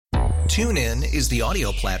TuneIn is the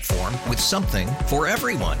audio platform with something for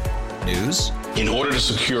everyone. News. In order to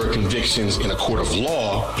secure convictions in a court of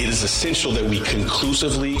law, it is essential that we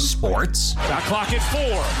conclusively. Sports. Shot clock at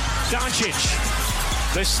 4.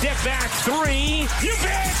 Doncic. The step back 3. You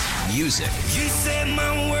bet. Music. You set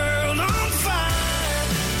my world on fire.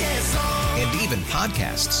 Yes, and even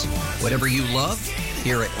podcasts. Whatever you love,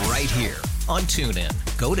 hear it right here on TuneIn.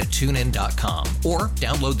 Go to TuneIn.com or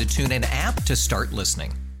download the TuneIn app to start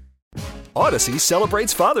listening. Odyssey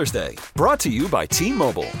celebrates Father's Day, brought to you by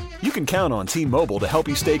T-Mobile. You can count on T-Mobile to help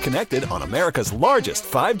you stay connected on America's largest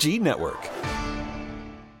 5G network.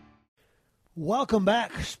 Welcome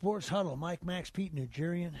back, Sports Huddle. Mike, Max, Pete,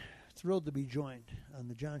 Nigerian. Thrilled to be joined on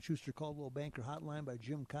the John Schuster Caldwell Banker Hotline by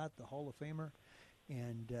Jim Kaat, the Hall of Famer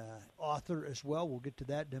and author as well. We'll get to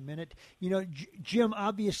that in a minute. You know, Jim,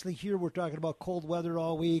 obviously here we're talking about cold weather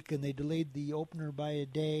all week, and they delayed the opener by a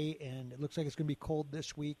day, and it looks like it's going to be cold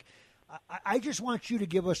this week. I just want you to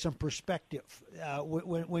give us some perspective.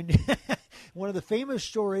 When one of the famous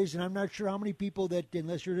stories, and I'm not sure how many people that,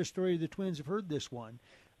 unless you're the story of the Twins, have heard this one,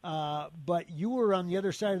 but you were on the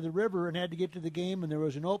other side of the river and had to get to the game, and there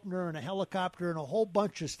was an opener and a helicopter and a whole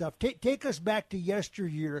bunch of stuff. Take us back to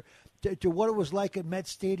yesteryear to what it was like at Met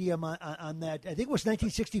Stadium on that. I think it was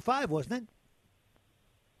 1965, wasn't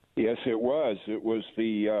it? Yes, it was. It was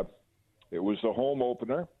the home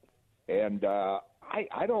opener, and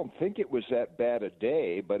I don't think it was that bad a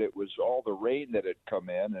day, but it was all the rain that had come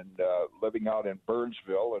in, and living out in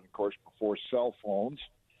Burnsville, and of course before cell phones,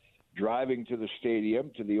 driving to the stadium,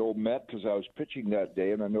 to the old Met, because I was pitching that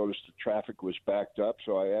day, and I noticed the traffic was backed up,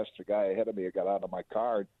 so I asked the guy ahead of me. I got out of my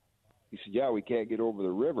car, and he said, yeah, we can't get over the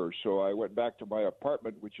river. So I went back to my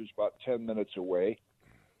apartment, which is about 10 minutes away,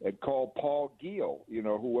 and called Paul Giel,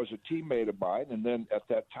 who was a teammate of mine, and then at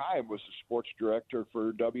that time was the sports director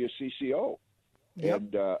for WCCO. Yep.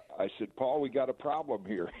 And I said, Paul, we got a problem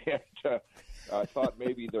here. And I thought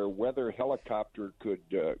maybe their weather helicopter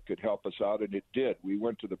could help us out, and it did. We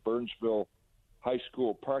went to the Burnsville High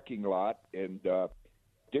School parking lot, and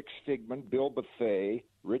Dick Stigman, Bill Bethea,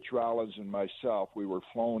 Rich Rollins, and myself, we were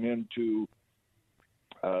flown into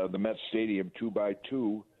the Met Stadium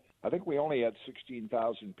 2x2. I think we only had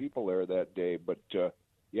 16,000 people there that day, but,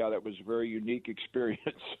 yeah, that was a very unique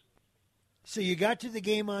experience. So you got to the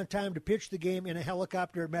game on time to pitch the game in a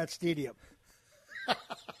helicopter at Met Stadium.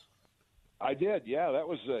 I did, yeah. That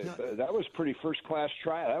was pretty first class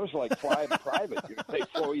try. That was like flying private. They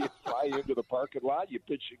fly you into the parking lot, you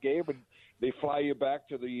pitch the game, and they fly you back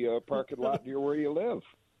to the parking lot near where you live.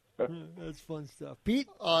 That's fun stuff. Pete?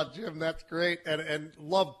 Jim, that's great. And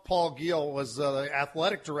love Paul Giel was the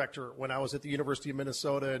athletic director when I was at the University of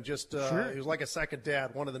Minnesota, and just Sure. He was like a second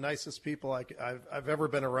dad, one of the nicest people I've ever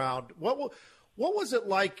been around. What was it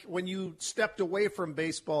like when you stepped away from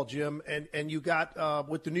baseball, Jim, and you got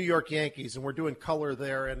with the New York Yankees, and we're doing color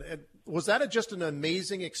there? And was that just an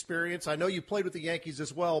amazing experience? I know you played with the Yankees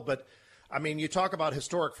as well, but, I mean, you talk about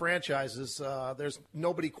historic franchises. There's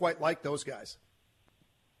nobody quite like those guys.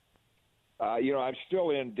 I'm still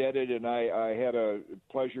indebted, and I had a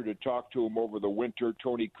pleasure to talk to him over the winter.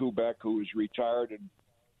 Tony Kubek, who is retired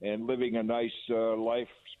and living a nice life,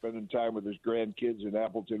 spending time with his grandkids in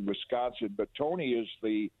Appleton, Wisconsin. But Tony is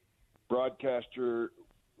the broadcaster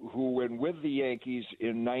who, when with the Yankees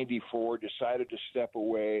in '94, decided to step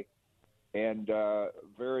away. And I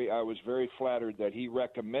was very flattered that he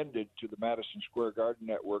recommended to the Madison Square Garden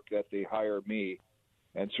Network that they hire me.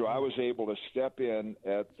 And so I was able to step in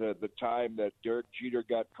at the time that Derek Jeter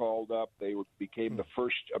got called up. They became the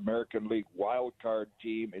first American League wild card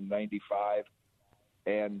team in '95.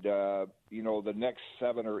 And, the next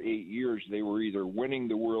 7 or 8 years, they were either winning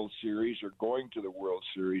the World Series or going to the World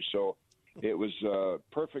Series. So it was a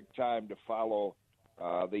perfect time to follow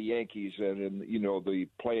the Yankees and the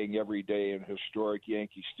playing every day in historic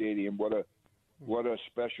Yankee Stadium. What a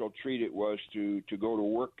special treat it was to go to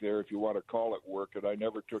work there, if you want to call it work, and I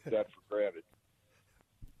never took that for granted.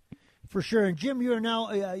 For sure. And, Jim, you are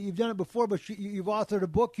now you've done it before, but you've authored a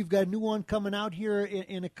book. You've got a new one coming out here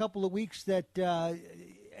in a couple of weeks that,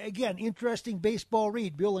 again, interesting baseball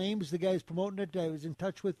read. Bill Ames, the guy who's promoting it, I was in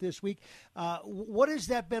touch with this week. What has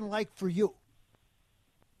that been like for you?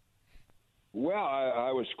 Well,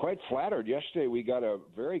 I was quite flattered. Yesterday we got a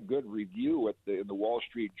very good review in the Wall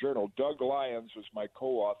Street Journal. Doug Lyons was my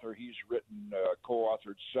co-author. He's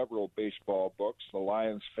co-authored several baseball books. The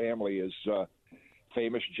Lyons family is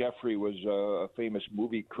famous. Jeffrey was a famous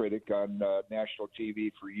movie critic on national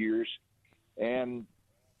TV for years. And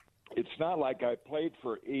it's not like I played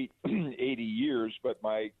for 80 years, but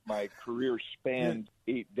my career spanned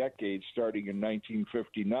 8 decades, starting in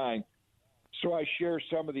 1959. So I share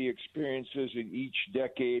some of the experiences in each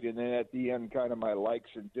decade, and then at the end, kind of my likes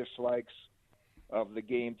and dislikes of the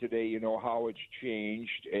game today. You know how it's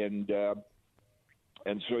changed, and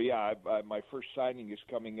so yeah, my first signing is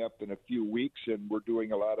coming up in a few weeks, and we're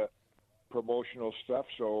doing a lot of promotional stuff.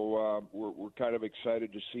 So we're kind of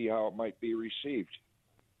excited to see how it might be received.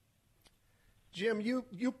 Jim,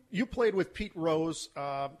 you played with Pete Rose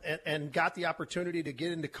and got the opportunity to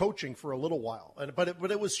get into coaching for a little while, but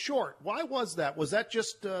it was short. Why was that? Was that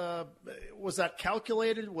just was that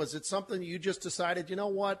calculated? Was it something you just decided, you know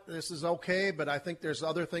what, this is okay, but I think there's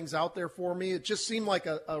other things out there for me? It just seemed like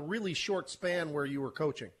a really short span where you were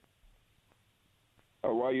coaching.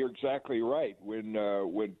 Well, you're exactly right. When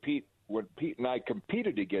Pete and I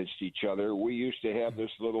competed against each other, we used to have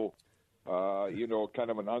this little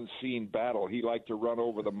kind of an unseen battle. He liked to run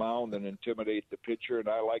over the mound and intimidate the pitcher, and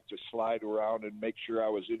I liked to slide around and make sure I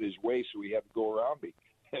was in his way so he had to go around me.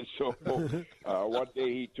 And so one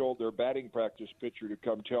day he told their batting practice pitcher to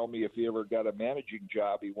come tell me if he ever got a managing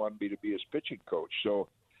job, he wanted me to be his pitching coach. So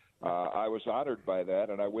I was honored by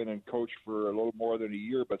that, and I went and coached for a little more than a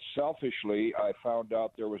year. But selfishly, I found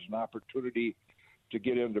out there was an opportunity to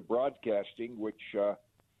get into broadcasting, which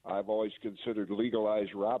I've always considered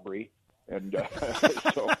legalized robbery. And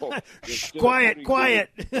so quiet.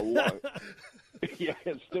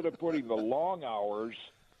 Instead of putting the long hours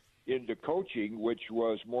into coaching, which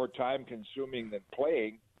was more time consuming than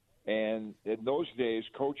playing, and in those days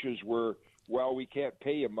coaches were, well, we can't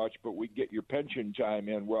pay you much, but we get your pension time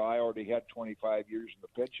in. Well, I already had 25 years in the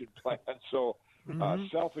pension plan, so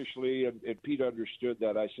selfishly, and Pete understood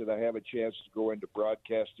that, I said I have a chance to go into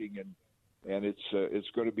broadcasting, and it's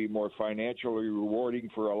going to be more financially rewarding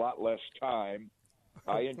for a lot less time.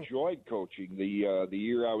 I enjoyed coaching. The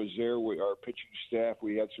year I was there, our pitching staff,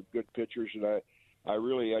 we had some good pitchers, and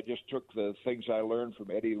I just took the things I learned from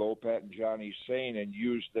Eddie Lopat and Johnny Sain and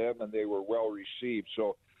used them, and they were well received.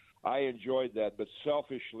 So I enjoyed that, but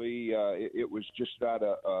selfishly, it was just not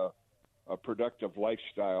a productive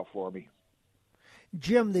lifestyle for me.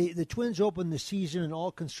 Jim, the Twins opened the season and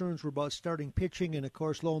all concerns were about starting pitching, and of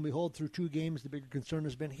course, lo and behold, through 2 games, the bigger concern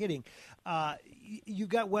has been hitting. You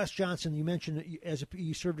got Wes Johnson. You mentioned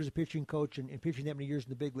you served as a pitching coach and pitching that many years in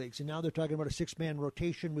the big leagues, and now they're talking about a 6-man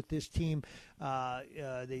rotation with this team.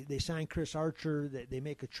 They signed Chris Archer. They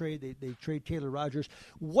make a trade. They trade Taylor Rogers.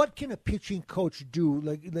 What can a pitching coach do?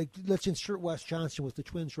 Like let's insert Wes Johnson with the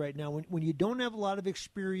Twins right now. When you don't have a lot of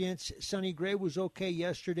experience, Sonny Gray was okay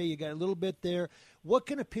yesterday. You got a little bit there. What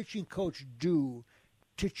can a pitching coach do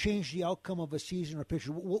to change the outcome of a season or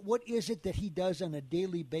pitcher? What is it that he does on a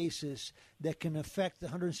daily basis that can affect the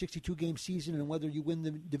 162-game season and whether you win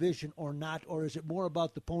the division or not? Or is it more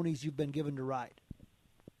about the ponies you've been given to ride?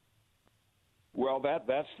 Well,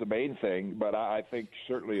 that's the main thing, but I think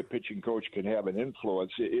certainly a pitching coach can have an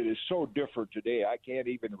influence. It is so different today, I can't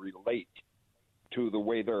even relate to the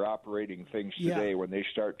way they're operating things today. When they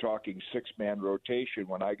start talking 6-man rotation.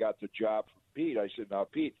 When I got the job from Pete, I said, now,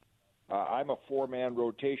 Pete, I'm a 4-man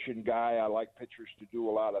rotation guy. I like pitchers to do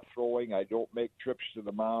a lot of throwing. I don't make trips to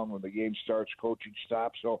the mound when the game starts, coaching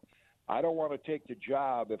stops. So I don't want to take the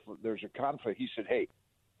job if there's a conflict. He said, hey,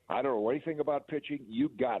 I don't know anything about pitching.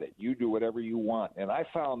 You got it. You do whatever you want. And I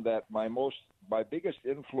found that my biggest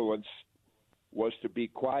influence was to be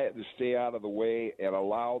quiet and stay out of the way and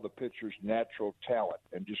allow the pitcher's natural talent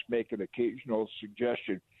and just make an occasional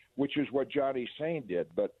suggestion, which is what Johnny Sain did.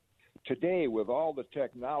 But today, with all the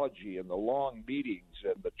technology and the long meetings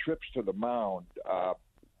and the trips to the mound,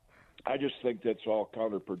 I just think that's all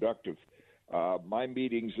counterproductive. My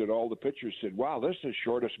meetings that all the pitchers said, wow, this is the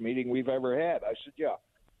shortest meeting we've ever had. I said, yeah,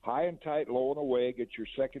 high and tight, low and away, get your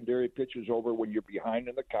secondary pitches over when you're behind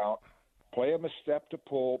in the count, play them a step to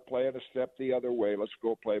pull, play them a step the other way, let's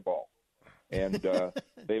go play ball. And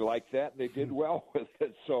they liked that, and they did well with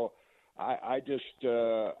it. So I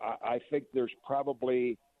think there's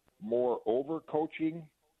probably more over-coaching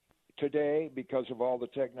today because of all the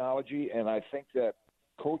technology, and I think that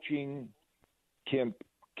coaching can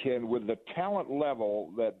with the talent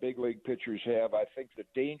level that big league pitchers have, I think the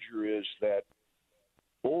danger is that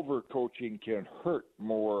over-coaching can hurt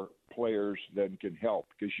more players than can help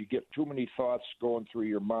because you get too many thoughts going through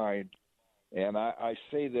your mind. And I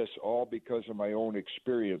say this all because of my own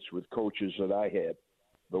experience with coaches that I had.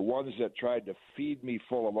 The ones that tried to feed me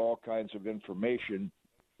full of all kinds of information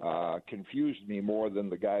confused me more than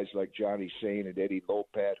the guys like Johnny Sain and Eddie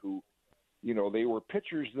Lopat, who, they were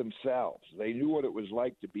pitchers themselves. They knew what it was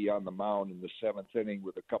like to be on the mound in the 7th inning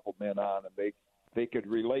with a couple men on, and they could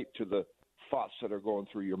relate to the thoughts that are going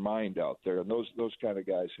through your mind out there, and those kind of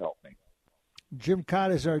guys help me. Jim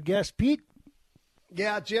Kaat is our guest. Pete,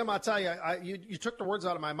 Yeah, Jim, I'll tell you, you took the words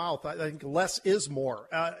out of my mouth. I think less is more.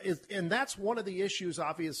 And that's one of the issues,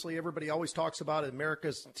 obviously, everybody always talks about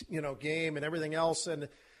America's, game and everything else. And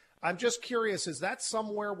I'm just curious, is that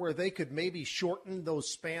somewhere where they could maybe shorten those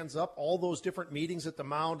spans up, all those different meetings at the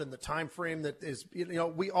mound and the time frame that is,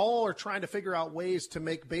 we all are trying to figure out ways to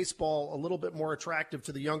make baseball a little bit more attractive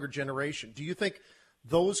to the younger generation. Do you think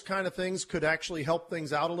those kind of things could actually help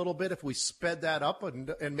things out a little bit if we sped that up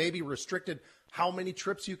and maybe restricted how many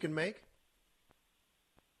trips you can make?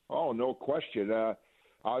 Oh, no question.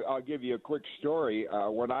 I'll give you a quick story.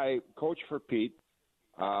 When I coached for Pete,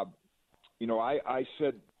 I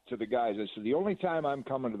said to the guys, I said, the only time I'm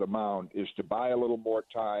coming to the mound is to buy a little more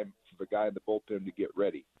time for the guy in the bullpen to get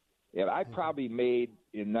ready. And I probably made,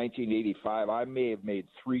 in 1985, I may have made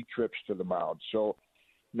 3 trips to the mound. So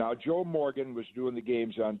now Joe Morgan was doing the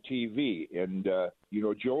games on TV, and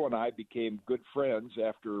Joe and I became good friends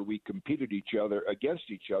after we competed against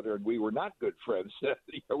each other, and we were not good friends.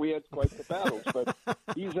 We had quite the battles, but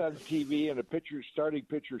he's on TV, and starting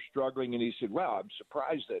pitcher struggling, and he said, well, I'm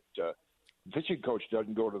surprised that the pitching coach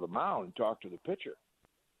doesn't go to the mound and talk to the pitcher.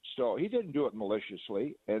 So he didn't do it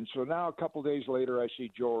maliciously, and so now a couple days later I see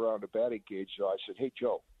Joe around the batting cage, so I said, hey,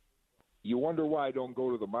 Joe, you wonder why I don't go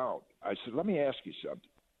to the mound? I said, let me ask you something.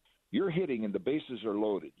 You're hitting and the bases are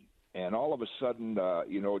loaded, and all of a sudden,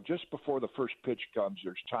 just before the first pitch comes,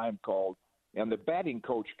 there's time called, and the batting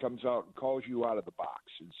coach comes out and calls you out of the box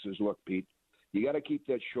and says, look, Pete, you got to keep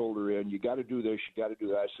that shoulder in. You got to do this. You got to do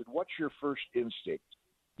that. I said, what's your first instinct?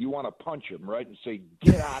 You want to punch him, right, and say,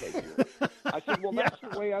 get out of here. I said, well, that's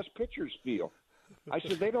the way us pitchers feel. I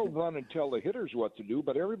said, they don't run and tell the hitters what to do,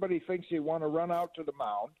 but everybody thinks they want to run out to the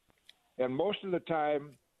mound, and most of the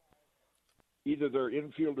time, either they're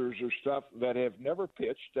infielders or stuff that have never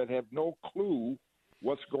pitched, that have no clue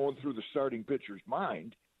what's going through the starting pitcher's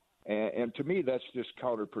mind. And to me, that's just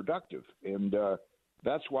counterproductive. And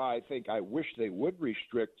that's why I wish they would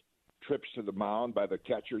restrict trips to the mound by the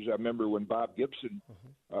catchers. I remember when Bob Gibson,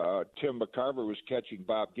 Tim McCarver was catching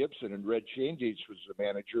Bob Gibson, and Red Changes was the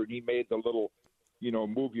manager, and he made the little,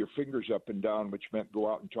 move your fingers up and down, which meant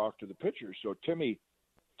go out and talk to the pitcher. So Timmy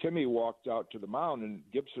walked out to the mound, and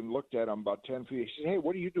Gibson looked at him about 10 feet. He said, hey,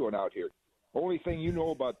 what are you doing out here? Only thing you know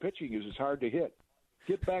about pitching is it's hard to hit.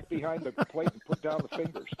 Get back behind the plate and put down the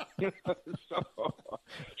fingers.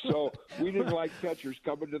 So we didn't like catchers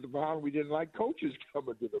coming to the mound. We didn't like coaches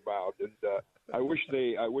coming to the mound. And I wish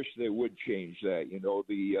they would change that.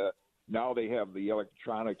 Now they have the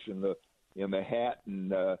electronics in the hat,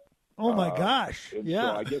 and oh my gosh, and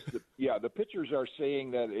yeah. So I guess the pitchers are saying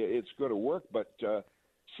that it's going to work, but.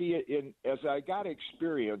 As I got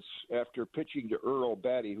experience after pitching to Earl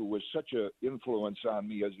Batty, who was such an influence on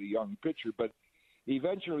me as a young pitcher, but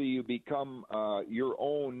eventually you become your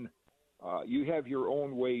own. You have your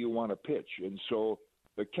own way you want to pitch, and so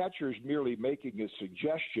the catcher's merely making a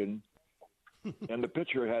suggestion, and the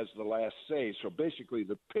pitcher has the last say. So basically,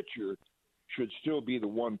 the pitcher should still be the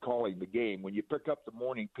one calling the game. When you pick up the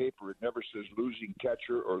morning paper, it never says losing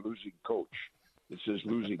catcher or losing coach. It says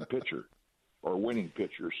losing pitcher or winning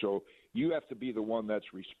pitcher. So you have to be the one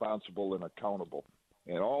that's responsible and accountable.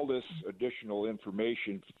 And all this additional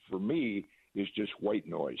information, for me, is just white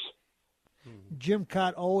noise. Jim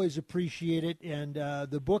Kaat, always appreciate it. And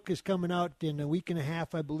the book is coming out in a week and a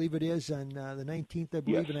half, I believe it is, on the 19th, I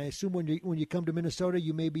believe. Yes. And I assume when you come to Minnesota,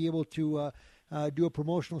 you may be able to do a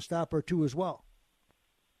promotional stop or two as well.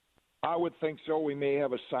 I would think so. We may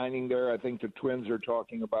have a signing there. I think the Twins are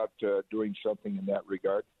talking about doing something in that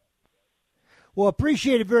regard. Well,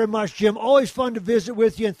 appreciate it very much, Jim. Always fun to visit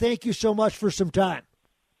with you, and thank you so much for some time.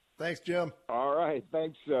 Thanks, Jim. All right.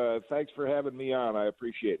 Thanks for having me on. I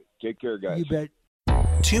appreciate it. Take care, guys. You bet.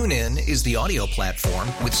 TuneIn is the audio platform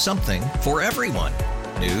with something for everyone.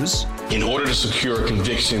 News. In order to secure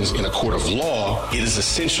convictions in a court of law, it is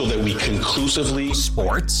essential that we conclusively.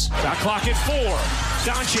 Sports. Shot clock at 4.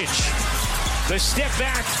 Doncic. The step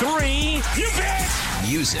back 3. You bet.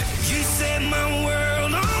 Music. You set my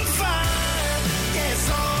world on fire.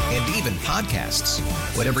 And even podcasts.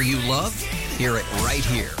 Whatever you love, hear it right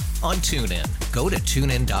here on TuneIn. Go to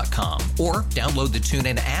TuneIn.com or download the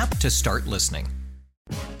TuneIn app to start listening.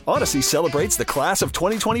 Odyssey celebrates the class of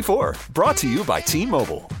 2024. Brought to you by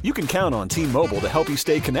T-Mobile. You can count on T-Mobile to help you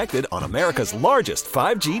stay connected on America's largest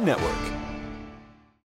 5G network.